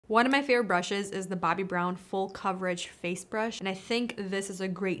One of my favorite brushes is the Bobbi Brown Full Coverage Face Brush, and I think this is a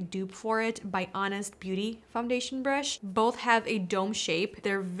great dupe for it by Honest Beauty foundation brush. Both have a dome shape.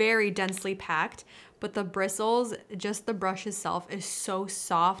 They're very densely packed, but the bristles, just the brush itself is so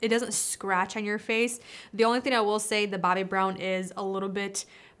soft. It doesn't scratch on your face. The only thing I will say, the Bobbi Brown is a little bit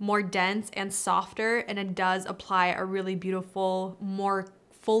more dense and softer, and it does apply a really beautiful, more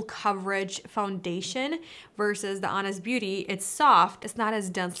full coverage foundation versus the Honest Beauty. It's soft, it's not as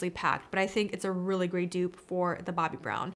densely packed, but I think it's a really great dupe for the Bobbi Brown.